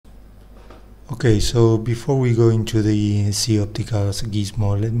Okay, so before we go into the Z-Opticals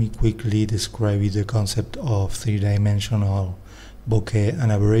gizmo, let me quickly describe you the concept of three-dimensional bokeh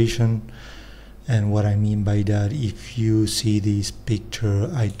and aberration. And what I mean by that, if you see this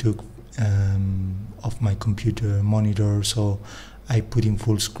picture I took of my computer monitor, so I put in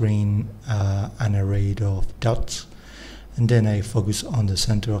full screen an array of dots, and then I focus on the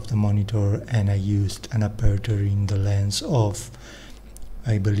center of the monitor, and I used an aperture in the lens of,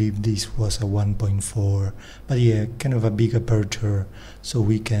 I believe this was a 1.4, but yeah, kind of a big aperture, so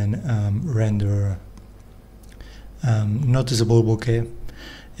we can render noticeable bokeh.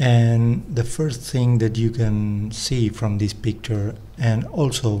 And the first thing that you can see from this picture, and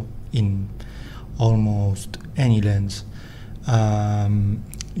also in almost any lens,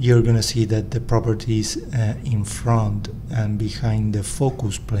 you're gonna see that the properties in front and behind the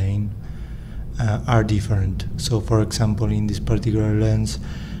focus plane are different. So for example, in this particular lens,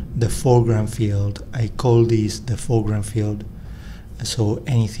 the foreground field, I call this the foreground field, so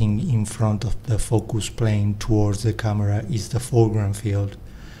anything in front of the focus plane towards the camera is the foreground field.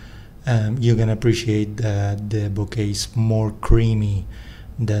 You can appreciate that the bokeh is more creamy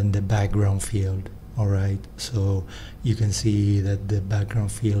than the background field. Alright, so you can see that the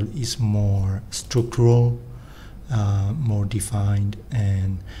background field is more structural, more defined,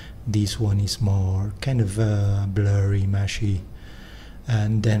 and this one is more kind of blurry, meshy.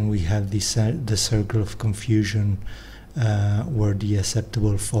 And then we have this the circle of confusion, where the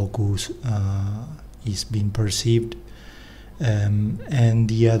acceptable focus is being perceived. And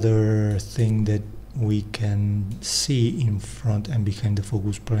the other thing that we can see in front and behind the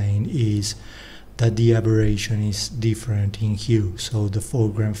focus plane is that the aberration is different in hue. So the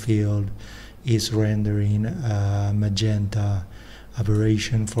foreground field is rendering magenta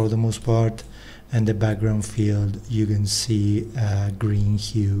aberration for the most part, and the background field you can see green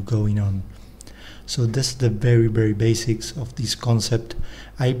hue going on. So that's the very basics of this concept.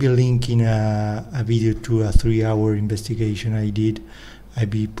 I'll be linking a video to a 3-hour investigation I did. I'll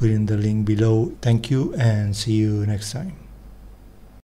be putting the link below. Thank you and see you next time.